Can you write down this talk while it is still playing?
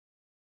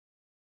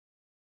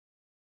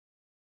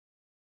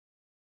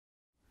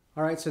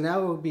All right, so now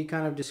we'll be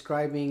kind of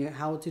describing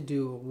how to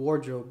do a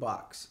wardrobe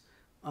box.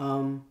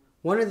 One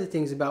of the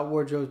things about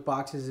wardrobe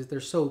boxes is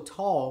they're so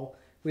tall,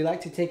 we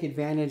like to take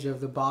advantage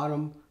of the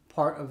bottom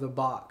part of the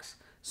box.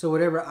 So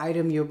whatever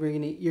item you're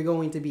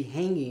going to be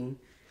hanging,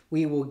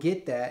 we will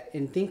get that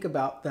and think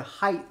about the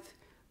height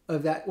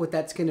of that, what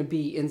that's going to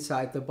be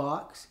inside the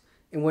box,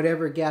 and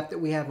whatever gap that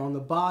we have on the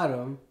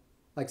bottom,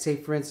 like say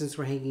for instance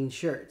we're hanging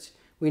shirts,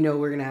 we know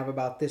we're going to have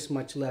about this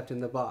much left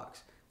in the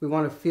box. We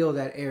want to fill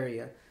that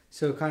area.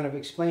 So kind of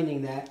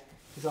explaining that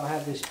is I'll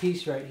have this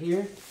piece right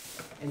here,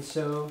 and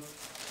so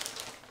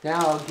now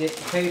I'll get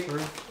the paper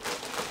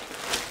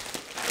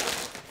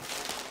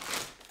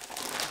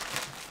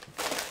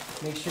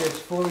make sure it's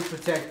fully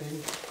protected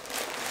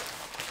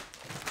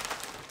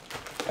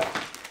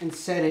and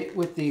set it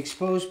with the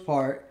exposed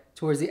part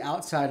towards the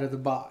outside of the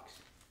box.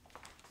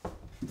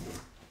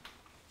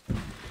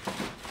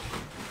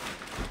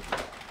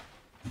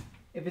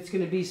 If it's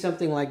going to be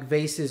something like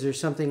vases or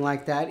something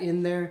like that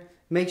in there,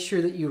 make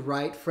sure that you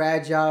write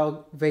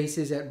fragile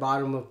vases at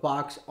bottom of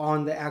box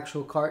on the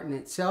actual carton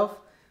itself.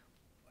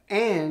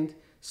 And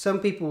some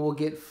people will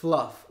get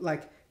fluff,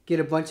 like get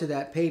a bunch of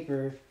that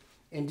paper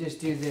and just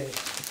do this.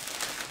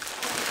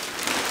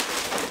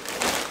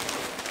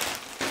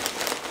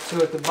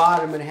 So at the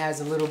bottom it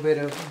has a little bit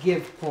of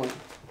give point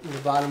in the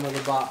bottom of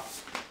the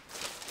box.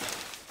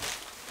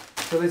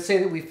 So let's say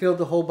that we filled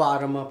the whole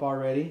bottom up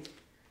already.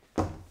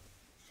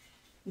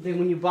 Then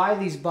when you buy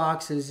these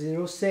boxes,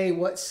 it'll say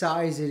what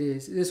size it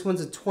is. This one's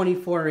a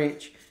 24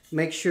 inch.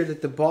 Make sure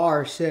that the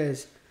bar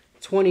says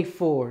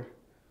 24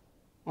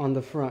 on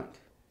the front.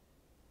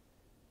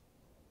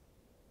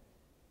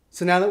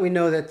 So now that we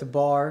know that the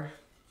bar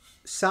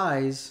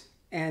size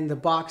and the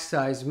box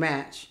size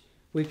match,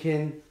 we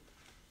can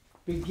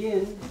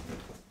begin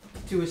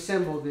to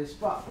assemble this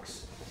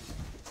box.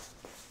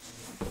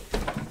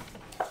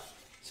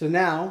 So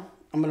now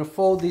I'm going to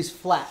fold these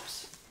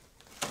flaps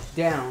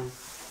down.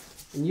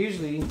 And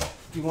usually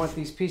you want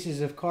these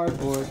pieces of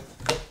cardboard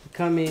to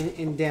come in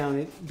and down.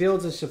 It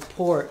builds a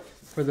support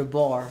for the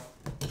bar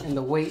and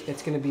the weight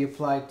that's going to be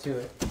applied to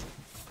it.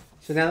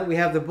 So now that we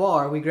have the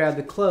bar, we grab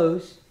the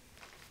clothes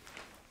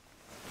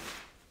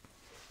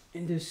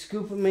and just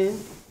scoop them in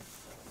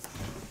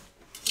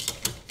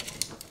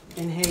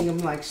and hang them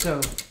like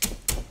so.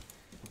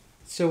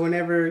 So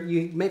whenever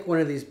you make one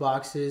of these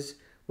boxes,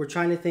 we're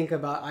trying to think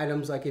about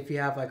items like if you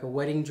have like a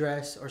wedding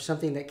dress or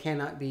something that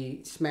cannot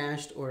be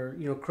smashed or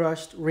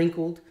crushed,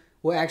 wrinkled,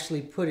 we'll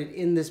actually put it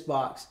in this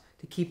box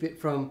to keep it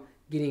from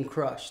getting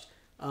crushed.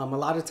 A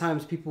lot of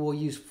times people will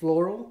use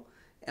floral,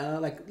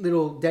 like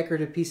little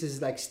decorative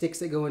pieces like sticks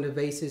that go into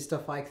vases,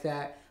 stuff like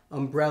that,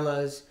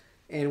 umbrellas,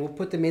 and we'll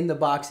put them in the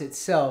box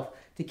itself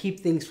to keep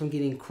things from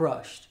getting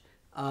crushed.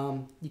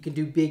 You can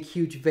do big,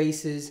 huge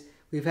vases.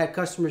 We've had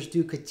customers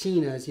do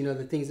kachinas,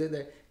 the things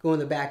that go in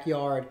the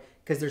backyard,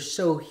 because they're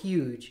so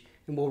huge,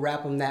 and we'll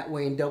wrap them that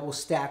way and double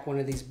stack one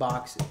of these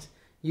boxes.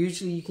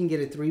 Usually you can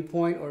get a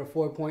 3-point or a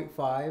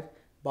 4.5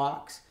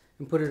 box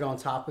and put it on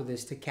top of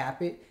this to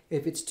cap it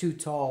if it's too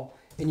tall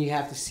and you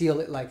have to seal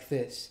it like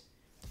this.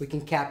 We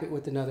can cap it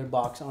with another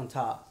box on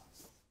top.